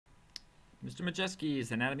Mr.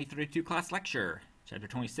 Majewski's Anatomy 32 class lecture, Chapter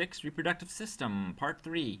 26, Reproductive System, Part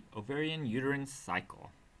 3, Ovarian Uterine Cycle.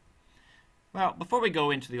 Well, before we go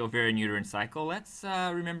into the ovarian uterine cycle, let's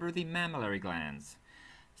remember the mammillary glands.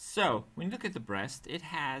 So, when you look at the breast, it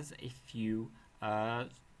has a few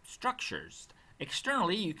structures.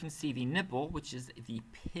 Externally, you can see the nipple, which is the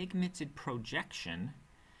pigmented projection,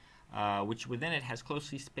 which within it has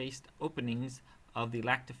closely spaced openings of the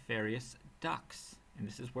lactiferous ducts. And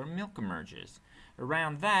this is where milk emerges.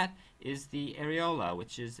 Around that is the areola,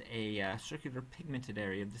 which is a circular pigmented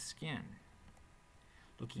area of the skin.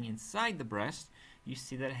 Looking inside the breast, you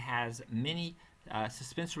see that it has many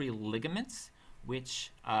suspensory ligaments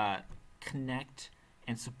which connect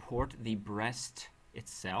and support the breast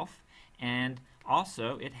itself. And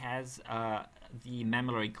also it has the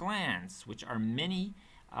mammillary glands, which are many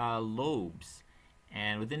lobes.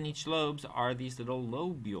 And within each lobes are these little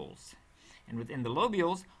lobules. And within the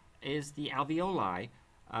lobules is the alveoli,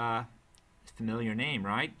 familiar name,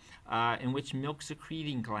 right? In which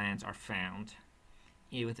milk-secreting glands are found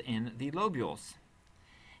within the lobules.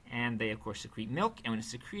 And they, of course, secrete milk, and when it's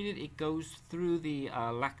secreted, it goes through the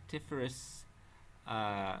lactiferous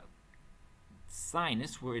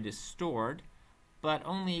sinus where it is stored, but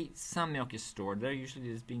only some milk is stored. There usually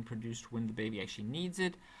it is being produced when the baby actually needs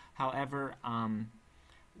it. However,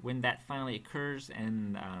 when that finally occurs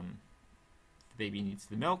and the baby needs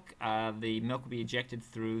the milk will be ejected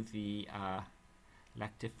through the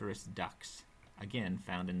lactiferous ducts, again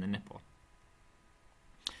found in the nipple.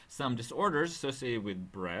 Some disorders associated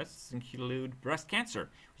with breasts include breast cancer,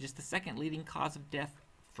 which is the second leading cause of death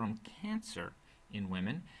from cancer in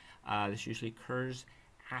women. This usually occurs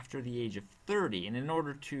after the age of 30, and in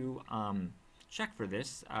order to check for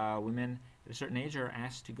this, women at a certain age are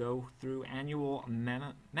asked to go through annual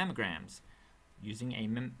mammograms using a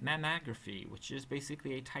mammography, which is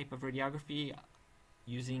basically a type of radiography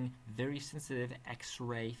using very sensitive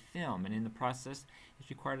X-ray film, and in the process it's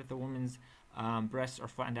required that the woman's breasts are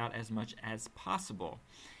flattened out as much as possible,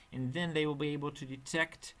 and then they will be able to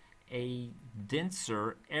detect a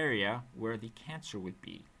denser area where the cancer would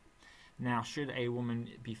be. Now, should a woman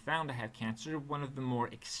be found to have cancer, one of the more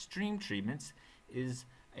extreme treatments is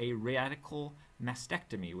a radical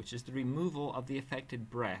mastectomy, which is the removal of the affected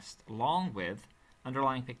breast along with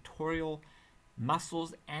underlying pectoral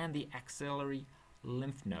muscles and the axillary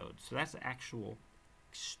lymph nodes. So that's the actual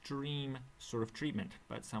extreme sort of treatment,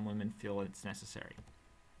 but some women feel it's necessary.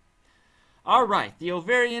 All right, the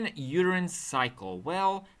ovarian uterine cycle.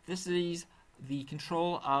 Well, this is the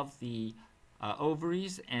control of the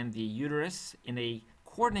ovaries and the uterus in a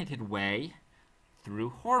coordinated way through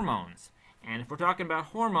hormones. And if we're talking about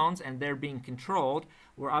hormones and they're being controlled,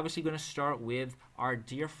 we're obviously going to start with our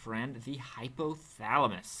dear friend, the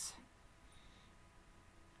hypothalamus,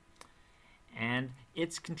 and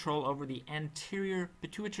its control over the anterior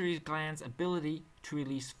pituitary gland's ability to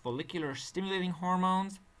release follicular stimulating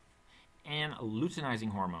hormones and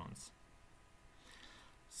luteinizing hormones.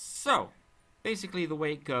 So, basically the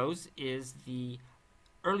way it goes is the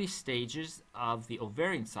early stages of the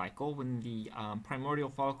ovarian cycle, when the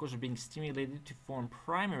primordial follicles are being stimulated to form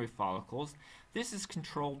primary follicles. This is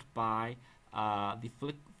controlled by the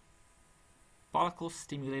follicle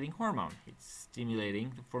stimulating hormone. It's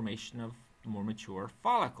stimulating the formation of a more mature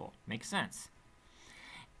follicle. Makes sense.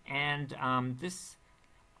 And this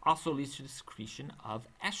also leads to the secretion of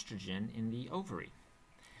estrogen in the ovary.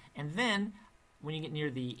 And then, when you get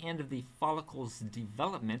near the end of the follicle's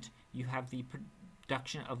development, you have the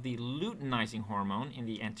production of the luteinizing hormone in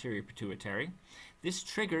the anterior pituitary. This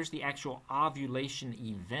triggers the actual ovulation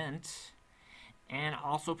event and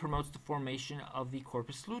also promotes the formation of the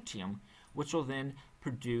corpus luteum, which will then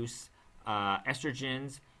produce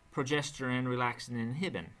estrogens, progesterone, relaxin, and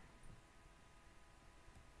inhibin.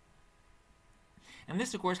 And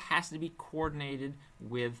this, of course, has to be coordinated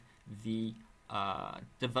with the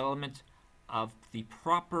development of the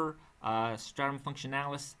proper stratum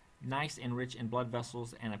functionalis, nice and rich in blood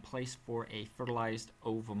vessels, and a place for a fertilized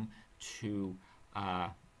ovum to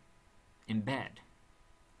embed.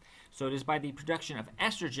 So it is by the production of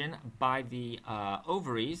estrogen by the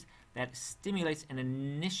ovaries that stimulates and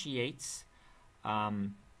initiates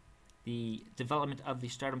the development of the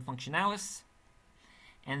stratum functionalis,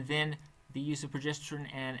 and then the use of progesterone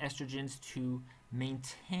and estrogens to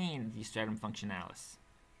maintain the stratum functionalis.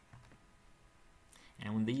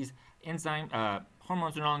 And when these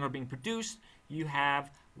hormones are no longer being produced, you have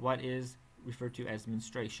what is referred to as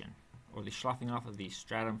menstruation, or the sloughing off of the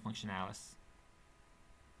stratum functionalis.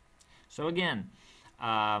 So again,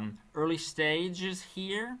 early stages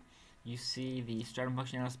here, you see the stratum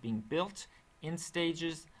functionalis being built. In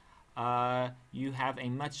stages, you have a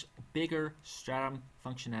much bigger stratum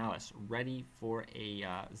functionalis ready for a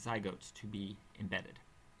zygote to be embedded.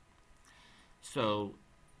 So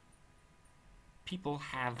people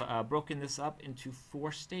have broken this up into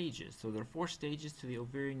 4 stages. So there are 4 stages to the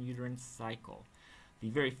ovarian uterine cycle. The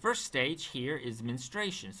very first stage here is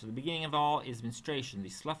menstruation. So the beginning of all is menstruation, the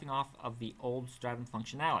sloughing off of the old stratum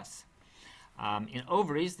functionalis. In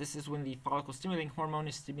ovaries, this is when the follicle-stimulating hormone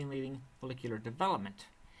is stimulating follicular development.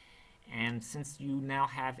 And since you now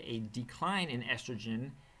have a decline in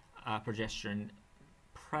estrogen, progesterone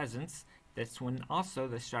presence, that's when also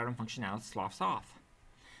the stratum functionalis sloughs off.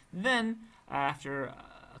 Then, after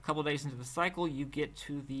a couple days into the cycle, you get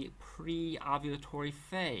to the pre-ovulatory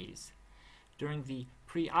phase. During the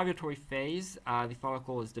pre-ovulatory phase, the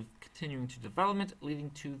follicle is continuing to development, leading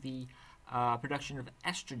to the production of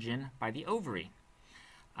estrogen by the ovary.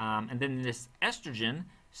 And then this estrogen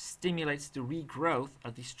stimulates the regrowth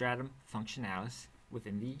of the stratum functionalis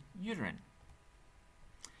within the uterine.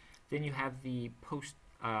 Then you have the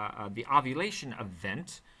the ovulation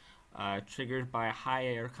event triggered by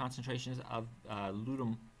higher concentrations of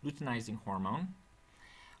luteinizing hormone.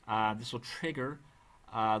 This will trigger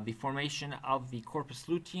the formation of the corpus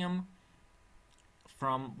luteum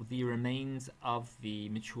from the remains of the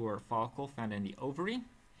mature follicle found in the ovary.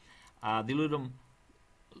 The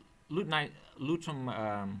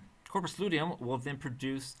corpus luteum will then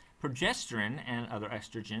produce progesterone and other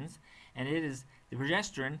estrogens, and it is the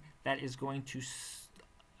progesterone that is going to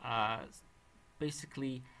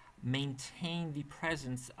basically maintain the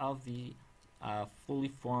presence of the fully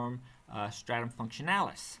formed stratum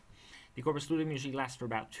functionalis. The corpus luteum usually lasts for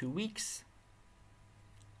about 2 weeks.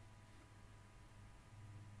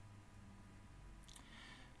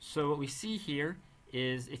 So what we see here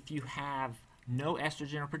is if you have no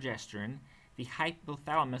estrogen or progesterone, the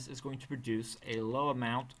hypothalamus is going to produce a low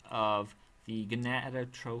amount of the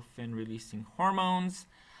gonadotrophin-releasing hormones,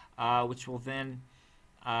 which will then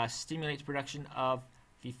stimulate the production of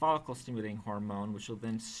the follicle-stimulating hormone, which will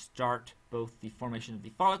then start both the formation of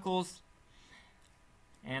the follicles,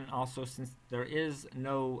 and also, since there is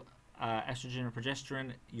no estrogen or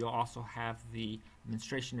progesterone, you'll also have the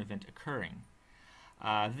menstruation event occurring.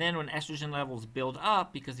 Then when estrogen levels build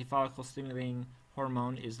up, because the follicle-stimulating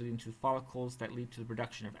hormone is leading to follicles that lead to the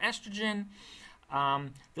production of estrogen,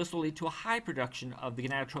 this will lead to a high production of the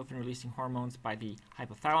gonadotrophin-releasing hormones by the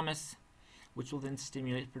hypothalamus, which will then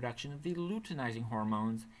stimulate the production of the luteinizing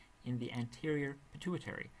hormones in the anterior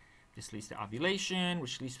pituitary. This leads to ovulation,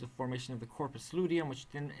 which leads to the formation of the corpus luteum, which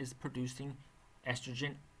then is producing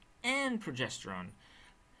estrogen and progesterone.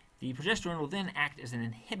 The progesterone will then act as an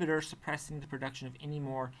inhibitor, suppressing the production of any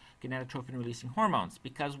more gonadotrophin-releasing hormones,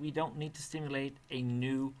 because we don't need to stimulate a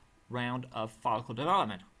new round of follicle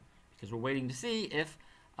development, because we're waiting to see if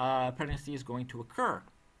pregnancy is going to occur.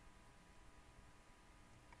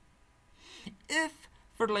 If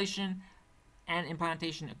fertilization and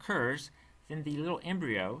implantation occurs, then the little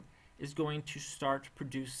embryo is going to start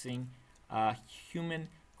producing human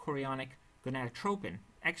chorionic gonadotropin.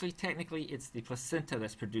 Actually, technically, it's the placenta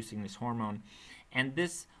that's producing this hormone, and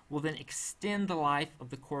this will then extend the life of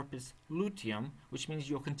the corpus luteum, which means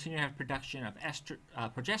you'll continue to have production of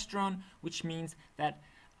progesterone, which means that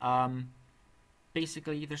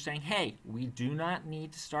basically they're saying, hey, we do not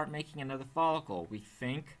need to start making another follicle. We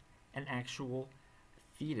think an actual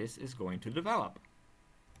fetus is going to develop.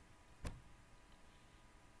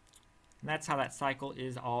 And that's how that cycle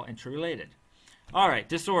is all interrelated. All right,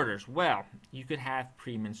 disorders. Well, you could have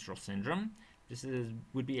premenstrual syndrome. This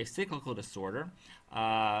would be a cyclical disorder,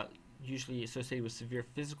 usually associated with severe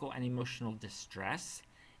physical and emotional distress.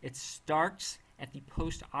 It starts at the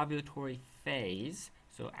post-ovulatory phase,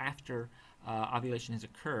 so after ovulation has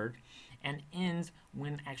occurred, and ends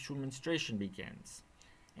when actual menstruation begins.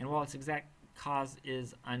 And while its exact cause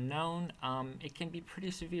is unknown, it can be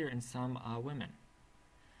pretty severe in some women.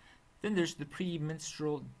 Then there's the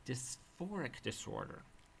premenstrual dysphoric disorder.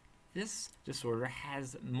 This disorder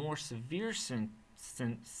has more severe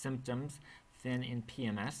symptoms than in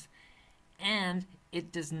PMS, and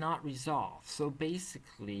it does not resolve. So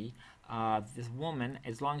basically, this woman,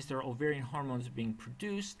 as long as there are ovarian hormones being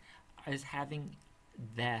produced, is having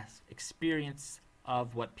the experience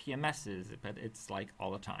of what PMS is, but it's like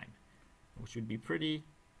all the time, which would be pretty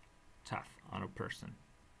tough on a person.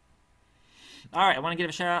 All right, I want to give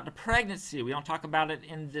a shout out to pregnancy. We don't talk about it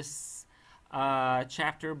in this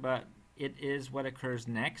chapter, but it is what occurs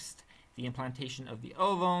next. The implantation of the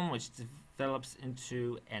ovum, which develops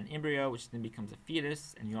into an embryo, which then becomes a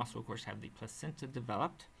fetus, and you also, of course, have the placenta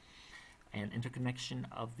developed, and interconnection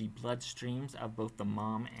of the bloodstreams of both the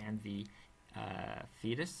mom and the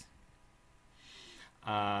fetus.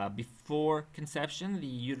 Before conception, the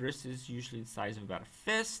uterus is usually the size of about a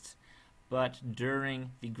fist, but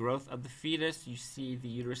during the growth of the fetus, you see the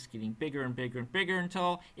uterus getting bigger and bigger and bigger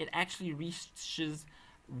until it actually reaches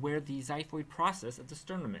where the xiphoid process of the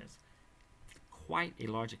sternum is. Quite a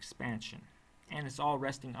large expansion, and it's all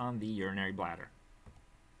resting on the urinary bladder.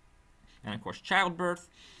 And of course, childbirth.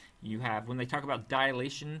 You have, when they talk about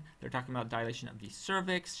dilation, they're talking about dilation of the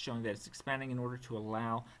cervix, showing that it's expanding in order to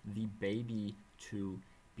allow the baby to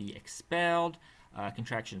be expelled,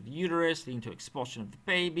 contraction of the uterus leading to expulsion of the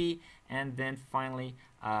baby, and then finally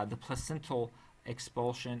the placental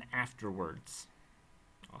expulsion afterwards,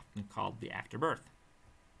 often called the afterbirth.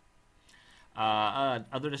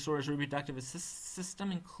 Other disorders of the reproductive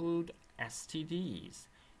system include STDs.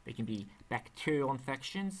 They can be bacterial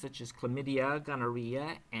infections such as chlamydia,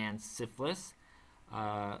 gonorrhea, and syphilis.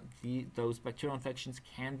 Those bacterial infections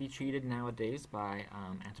can be treated nowadays by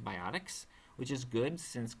antibiotics, which is good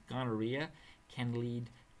since gonorrhea can lead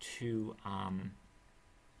to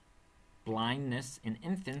blindness in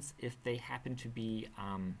infants if they happen to be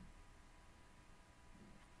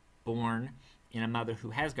born in a mother who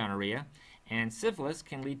has gonorrhea, and syphilis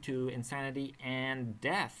can lead to insanity and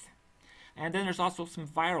death. And then there's also some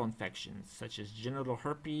viral infections, such as genital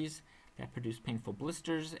herpes that produce painful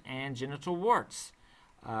blisters, and genital warts,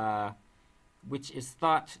 which is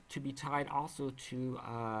thought to be tied also to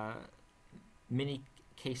many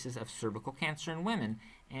cases of cervical cancer in women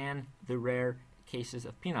and the rare cases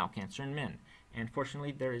of penile cancer in men. And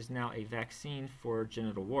fortunately, there is now a vaccine for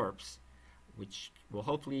genital warts, which will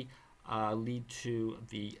hopefully lead to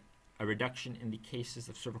a reduction in the cases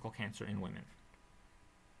of cervical cancer in women.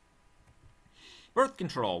 Birth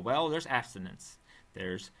control. Well, there's abstinence.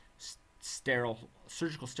 There's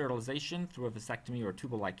surgical sterilization through a vasectomy or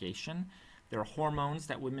tubal ligation. There are hormones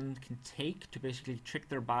that women can take to basically trick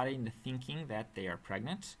their body into thinking that they are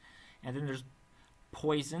pregnant. And then there's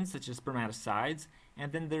poisons such as spermaticides.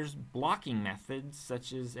 And then there's blocking methods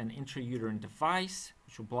such as an intrauterine device,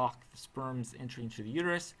 which will block the sperm's entry into the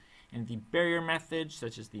uterus, and the barrier methods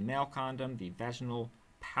such as the male condom, the vaginal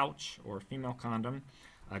pouch or female condom,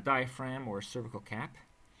 a diaphragm or a cervical cap.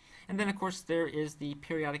 And then of course there is the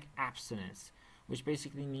periodic abstinence, which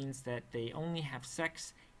basically means that they only have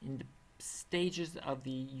sex in the stages of the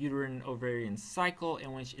uterine ovarian cycle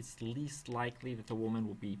in which it's least likely that the woman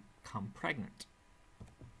will become pregnant.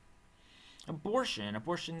 Abortion.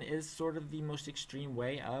 Abortion is sort of the most extreme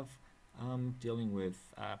way of dealing with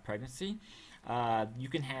pregnancy. You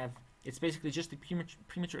can have, it's basically just the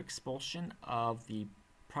premature expulsion of the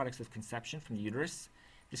products of conception from the uterus.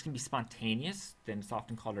 This can be spontaneous, then it's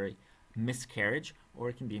often called a miscarriage, or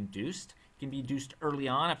it can be induced. It can be induced early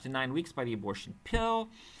on, up to 9 weeks, by the abortion pill.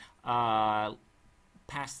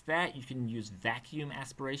 Past that, you can use vacuum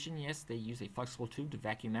aspiration. Yes, they use a flexible tube to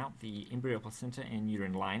vacuum out the embryo, placenta, and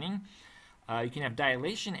uterine lining. You can have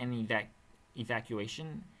dilation and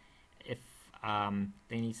evacuation if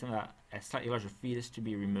they need a slightly larger fetus to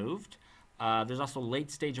be removed. There's also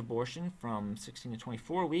late-stage abortion from 16 to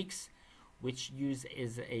 24 weeks, which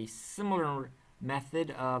is a similar method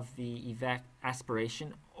of the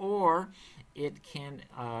aspiration, or it can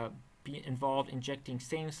be involved injecting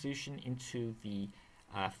saline solution into the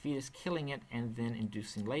fetus, killing it, and then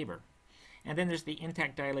inducing labor. And then there's the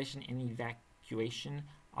intact dilation and evacuation,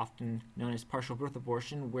 often known as partial birth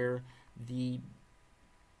abortion, where the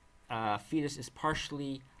fetus is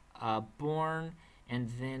partially born and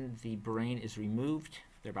then the brain is removed,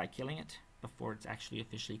 thereby killing it before it's actually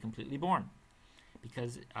officially completely born.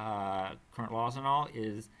 Because current laws and all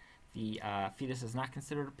is the fetus is not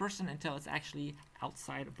considered a person until it's actually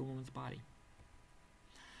outside of the woman's body.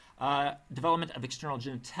 Development of external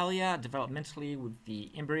genitalia, developmentally with the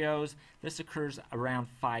embryos. This occurs around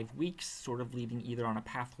 5 weeks, sort of leading either on a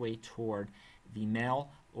pathway toward the male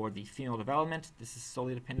or the female development. This is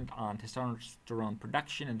solely dependent on testosterone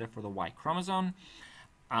production and therefore the Y chromosome.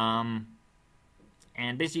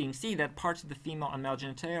 And basically you can see that parts of the female and male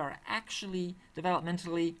genitalia are actually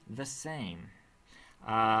developmentally the same.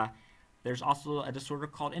 There's also a disorder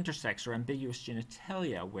called intersex or ambiguous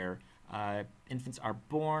genitalia, where infants are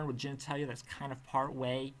born with genitalia that's kind of part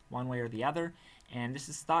way, one way or the other, and this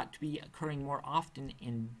is thought to be occurring more often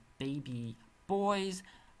in baby boys,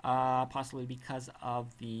 possibly because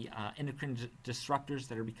of the endocrine disruptors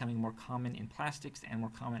that are becoming more common in plastics and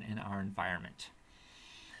more common in our environment.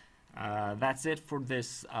 That's it for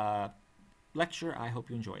this lecture. I hope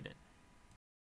you enjoyed it.